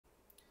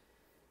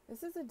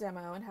This is a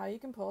demo on how you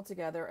can pull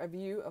together a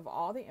view of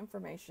all the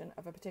information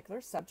of a particular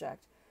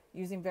subject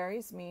using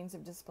various means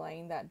of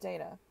displaying that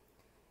data.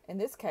 In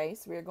this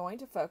case, we are going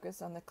to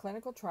focus on the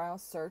clinical trial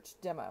search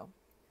demo.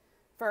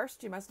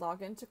 First, you must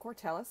log into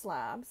Cortellis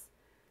Labs,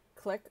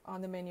 click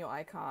on the menu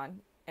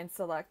icon, and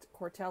select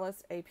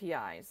Cortellis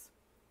APIs.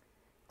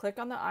 Click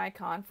on the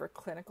icon for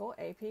Clinical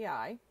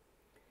API.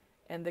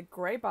 In the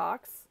gray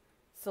box,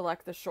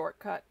 select the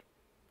shortcut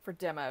for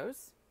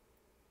Demos,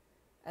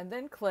 and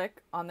then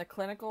click on the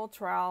Clinical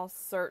Trial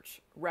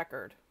Search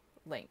Record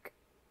link.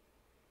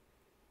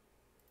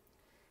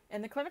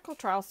 In the Clinical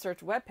Trial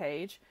Search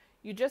webpage,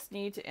 you just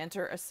need to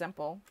enter a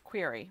simple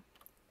query.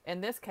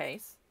 In this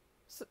case,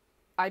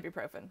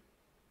 ibuprofen.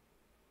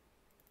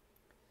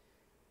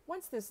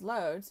 Once this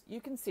loads, you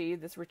can see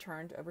this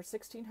returned over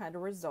 1,600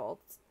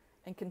 results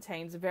and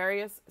contains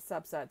various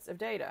subsets of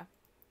data.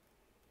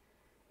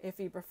 If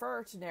you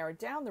prefer to narrow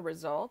down the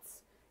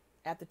results,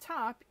 at the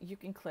top you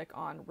can click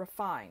on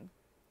Refine.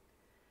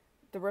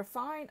 The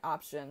Refine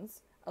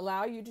options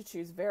allow you to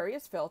choose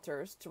various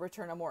filters to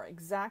return a more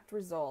exact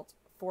result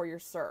for your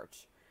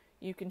search.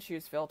 You can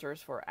choose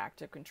filters for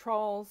active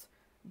controls,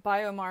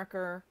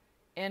 biomarker,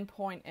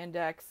 endpoint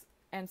index,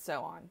 and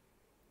so on.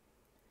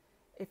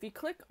 If you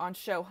click on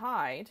Show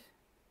Hide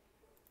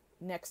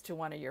next to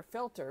one of your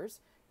filters,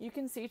 you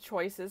can see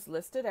choices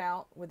listed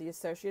out with the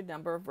associated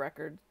number of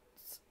records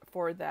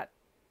for that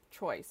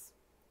choice.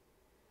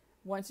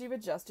 Once you've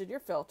adjusted your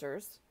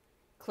filters,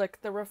 click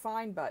the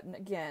Refine button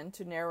again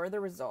to narrow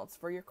the results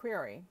for your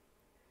query.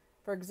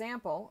 For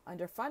example,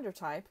 under funder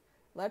type,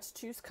 let's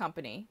choose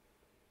Company,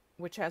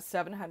 which has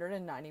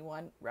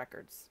 791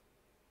 records.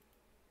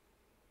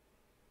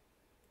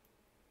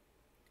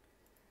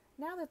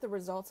 Now that the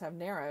results have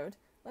narrowed,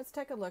 let's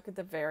take a look at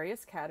the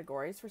various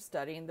categories for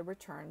studying the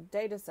returned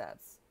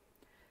datasets.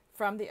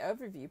 From the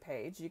overview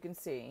page, you can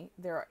see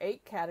there are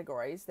 8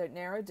 categories that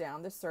narrow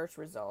down the search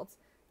results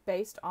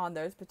based on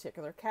those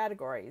particular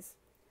categories.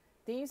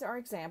 These are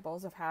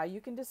examples of how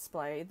you can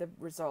display the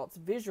results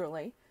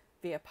visually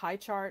via pie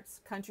charts,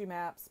 country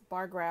maps,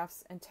 bar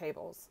graphs, and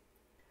tables.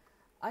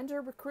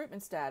 Under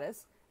recruitment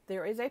status,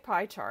 there is a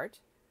pie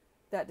chart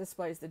that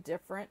displays the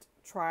different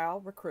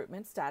trial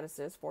recruitment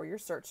statuses for your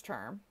search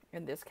term,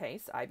 in this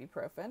case,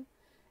 ibuprofen.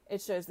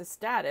 It shows the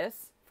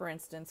status, for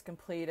instance,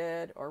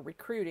 completed or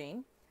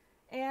recruiting,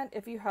 and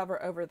if you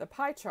hover over the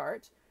pie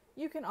chart,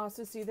 you can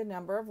also see the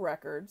number of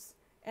records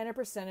and a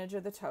percentage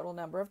of the total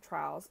number of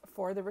trials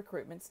for the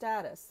recruitment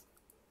status.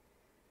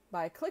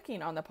 By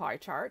clicking on the pie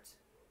chart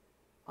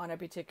on a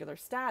particular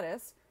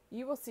status,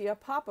 you will see a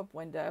pop-up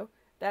window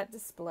that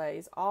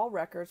displays all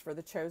records for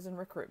the chosen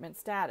recruitment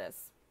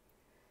status.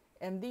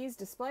 In these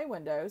display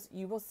windows,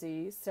 you will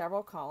see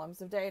several columns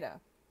of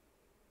data.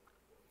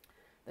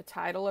 The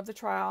title of the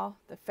trial,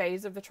 the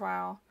phase of the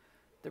trial,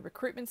 the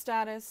recruitment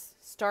status,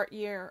 start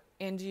year,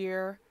 end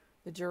year,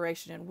 the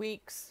duration in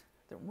weeks,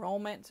 the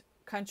enrollment,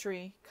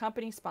 country,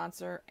 company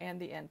sponsor,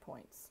 and the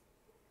endpoints.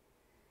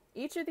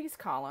 Each of these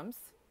columns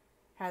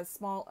has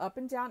small up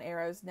and down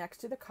arrows next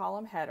to the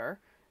column header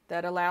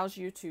that allows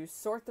you to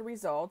sort the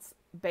results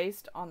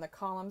based on the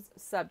column's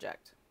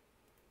subject.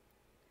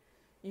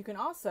 You can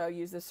also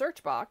use the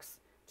search box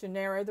to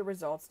narrow the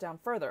results down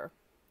further.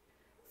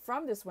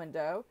 From this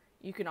window,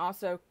 you can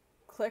also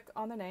click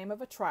on the name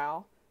of a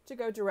trial to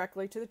go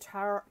directly to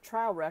the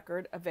trial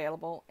record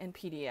available in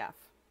PDF.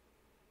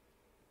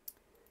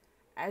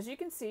 As you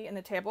can see in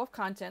the table of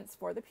contents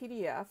for the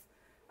PDF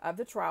of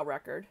the trial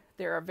record,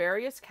 there are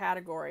various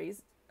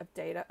categories of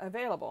data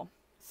available: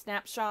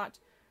 snapshot,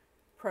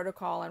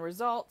 protocol and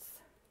results,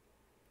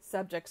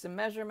 subjects and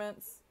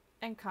measurements,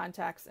 and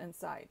contacts and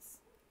sites.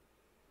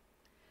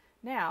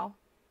 Now,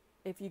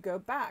 if you go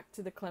back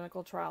to the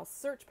clinical trial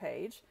search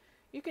page,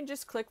 you can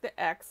just click the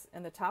X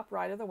in the top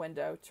right of the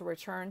window to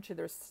return to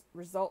the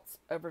results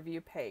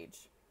overview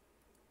page.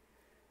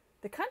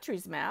 The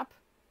countries map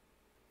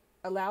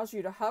allows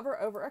you to hover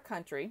over a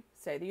country,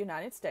 say the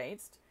United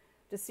States,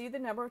 to see the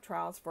number of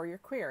trials for your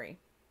query,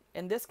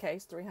 in this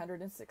case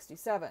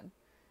 367.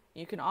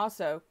 You can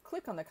also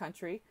click on the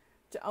country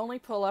to only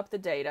pull up the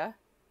data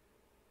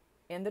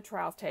in the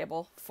trials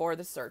table for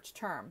the search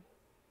term.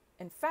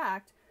 In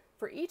fact,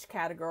 for each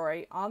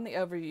category on the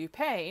overview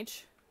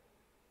page,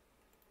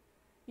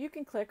 you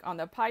can click on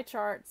the pie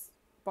charts,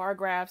 bar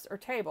graphs, or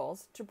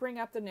tables to bring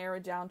up the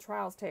narrowed down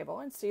trials table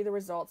and see the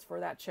results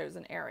for that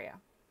chosen area.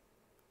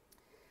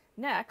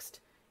 Next,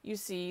 you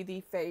see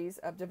the phase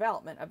of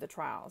development of the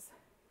trials.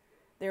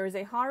 There is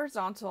a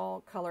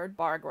horizontal colored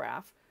bar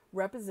graph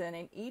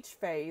representing each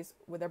phase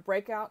with a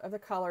breakout of the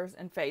colors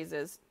and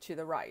phases to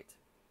the right.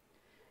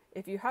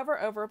 If you hover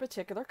over a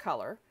particular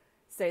color,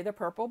 say the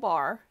purple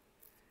bar,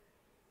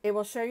 it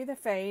will show you the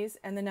phase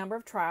and the number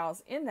of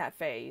trials in that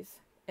phase.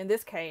 In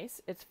this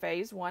case, it's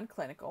phase 1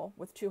 clinical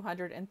with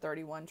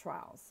 231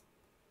 trials.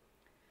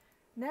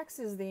 Next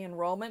is the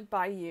enrollment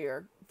by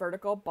year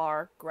vertical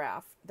bar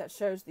graph that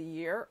shows the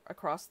year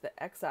across the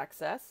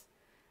x-axis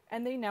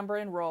and the number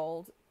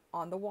enrolled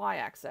on the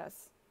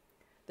y-axis.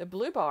 The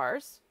blue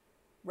bars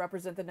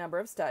represent the number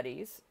of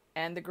studies,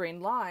 and the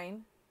green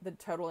line, the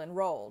total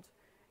enrolled.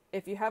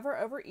 If you hover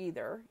over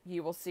either,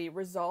 you will see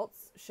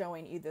results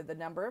showing either the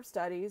number of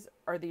studies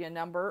or the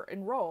number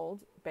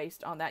enrolled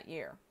based on that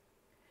year.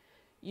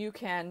 You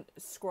can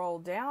scroll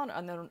down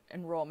on the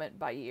enrollment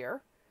by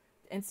year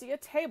and see a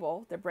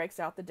table that breaks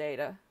out the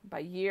data by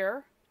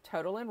year,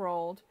 total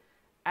enrolled,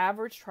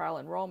 average trial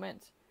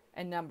enrollment,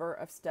 and number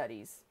of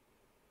studies.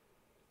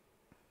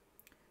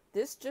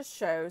 This just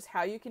shows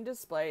how you can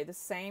display the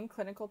same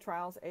clinical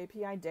trials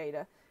API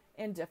data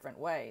in different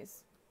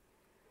ways.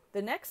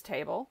 The next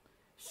table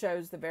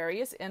shows the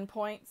various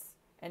endpoints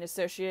and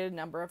associated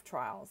number of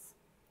trials.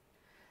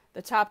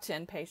 The top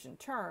 10 patient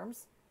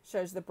terms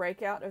shows the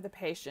breakout of the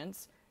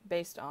patients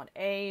based on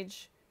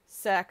age,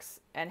 sex,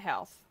 and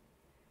health.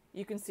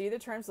 You can see the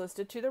terms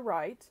listed to the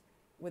right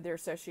with their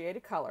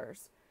associated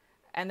colors,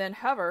 and then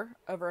hover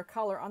over a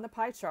color on the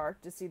pie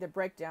chart to see the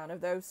breakdown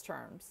of those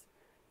terms.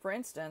 For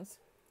instance,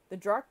 the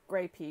dark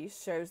gray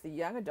piece shows the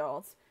young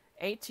adults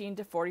 18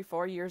 to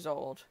 44 years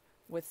old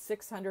with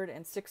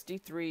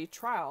 663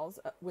 trials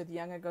with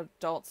young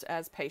adults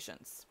as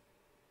patients.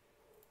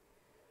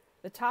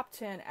 The top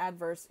 10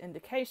 adverse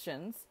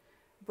indications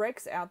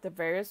breaks out the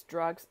various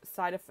drugs'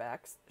 side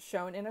effects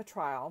shown in a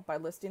trial by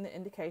listing the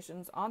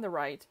indications on the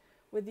right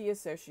with the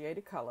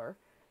associated color,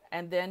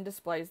 and then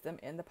displays them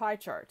in the pie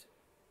chart.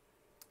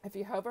 If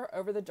you hover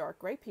over the dark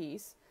gray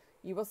piece,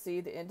 you will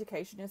see the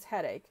indication is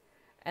headache,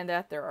 and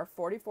that there are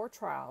 44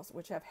 trials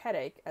which have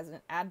headache as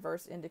an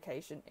adverse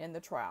indication in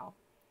the trial.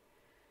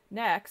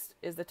 Next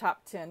is the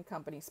top 10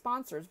 company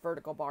sponsors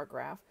vertical bar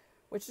graph,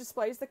 which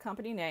displays the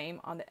company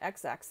name on the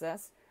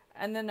x-axis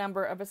and the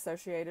number of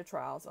associated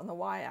trials on the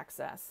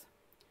y-axis.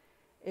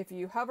 If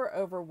you hover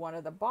over one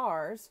of the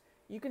bars,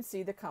 you can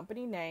see the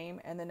company name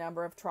and the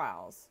number of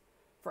trials.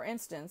 For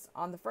instance,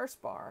 on the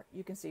first bar,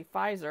 you can see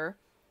Pfizer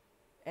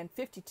and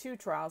 52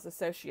 trials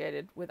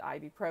associated with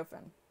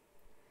ibuprofen.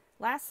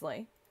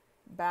 Lastly,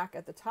 back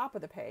at the top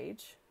of the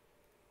page,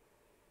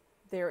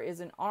 there is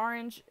an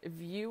orange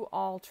View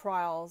All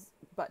Trials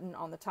button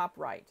on the top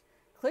right.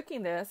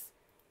 Clicking this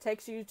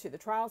takes you to the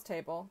trials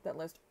table that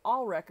lists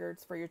all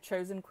records for your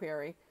chosen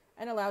query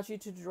and allows you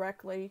to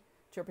directly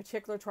to a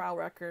particular trial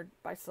record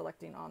by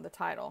selecting on the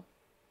title.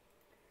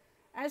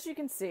 As you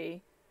can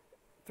see,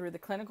 through the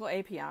clinical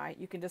API,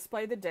 you can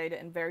display the data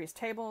in various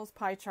tables,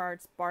 pie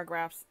charts, bar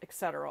graphs,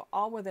 etc.,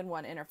 all within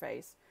one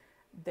interface.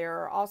 There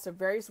are also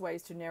various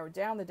ways to narrow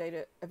down the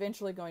data,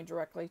 eventually going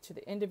directly to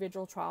the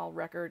individual trial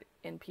record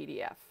in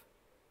PDF.